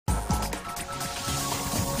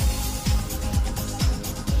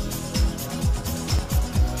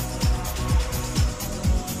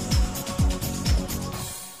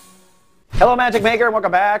Hello Magic Maker, and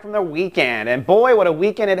welcome back from the weekend. And boy, what a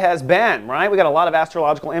weekend it has been, right? We got a lot of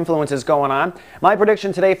astrological influences going on. My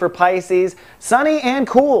prediction today for Pisces, sunny and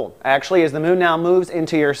cool, actually, as the moon now moves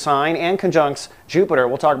into your sign and conjuncts Jupiter.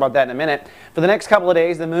 We'll talk about that in a minute. For the next couple of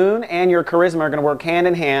days, the moon and your charisma are going to work hand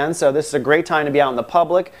in hand, so this is a great time to be out in the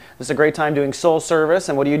public. This is a great time doing soul service,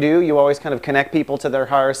 and what do? You always kind of connect people to their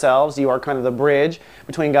higher selves. You are kind of the bridge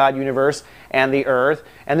between God, universe, and the earth.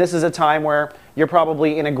 And this is a time where you're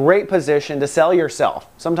probably in a great position to sell yourself.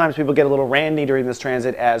 Sometimes people get a little randy during this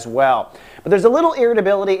transit as well. But there's a little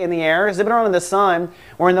irritability in the air. Zipping around in the sun,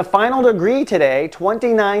 we're in the final degree today,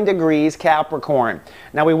 29 degrees Capricorn.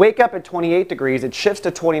 Now we wake up at 28 degrees. It shifts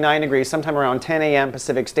to 29 degrees sometime around 10 a.m.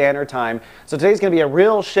 Pacific Standard Time. So today's going to be a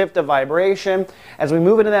real shift of vibration. As we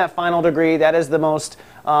move into that final degree, that is the most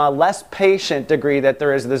less patient degree that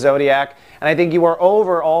there is in the zodiac. And I think you are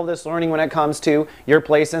over all this learning when it comes to your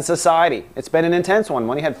place in society. It's been an intense one. We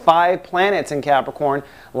only had 5 planets in Capricorn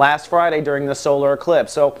last Friday during the solar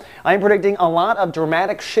eclipse. So I'm predicting a lot of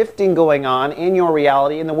dramatic shifting going on in your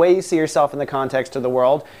reality, in the way you see yourself in the context of the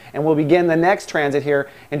world. And we'll begin the next transit here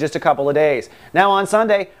in just a couple of days. Now on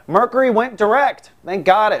Sunday, Mercury went direct. Thank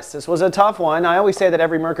goddess. This was a tough one. I always say that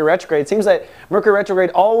every Mercury retrograde, it seems that Mercury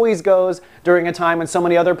retrograde always goes during a time when so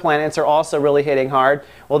many other planets are also really hitting hard.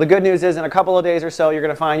 Well, the good news is in a couple of days or so, you're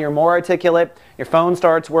going to find you're more articulate, your phone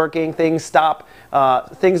starts working, things stop,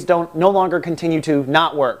 things don't no longer continue to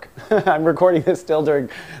not work. I'm recording this still during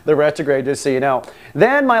the retrograde, just so you know.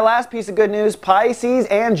 Then my last piece of good news, Pisces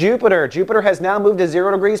and Jupiter. Jupiter has now moved to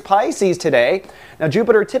 0 degrees Pisces today. Now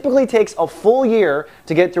Jupiter typically takes a full year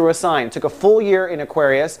to get through a sign. It took a full year in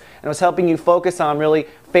Aquarius and was helping you focus on really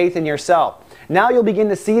faith in yourself. Now you'll begin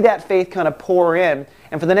to see that faith kind of pour in,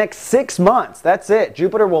 and for the next 6 months, that's it,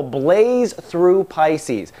 Jupiter will blaze through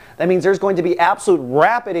Pisces. That means there's going to be absolute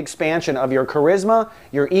rapid expansion of your charisma,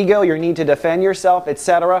 your ego, your need to defend yourself,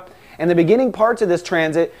 etc. In the beginning parts of this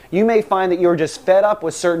transit, you may find that you're just fed up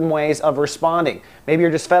with certain ways of responding. Maybe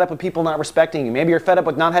you're just fed up with people not respecting you. Maybe you're fed up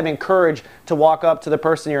with not having courage to walk up to the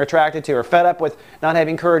person you're attracted to, or fed up with not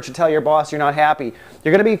having courage to tell your boss you're not happy.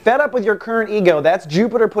 You're going to be fed up with your current ego. That's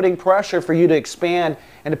Jupiter putting pressure for you to expand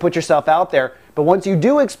and to put yourself out there. But once you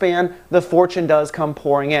do expand, the fortune does come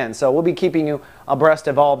pouring in. So we'll be keeping you abreast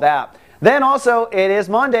of all that. Then also, it is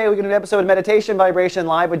Monday. We're going to do an episode of Meditation Vibration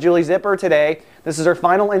Live with Julie Zipper today. This is her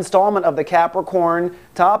final installment of the Capricorn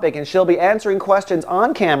topic, and she'll be answering questions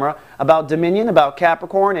on camera about Dominion, about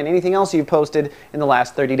Capricorn, and anything else you've posted in the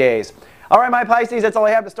last 30 days. All right, my Pisces, that's all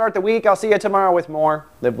I have to start the week. I'll see you tomorrow with more.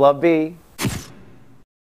 Live, love, be.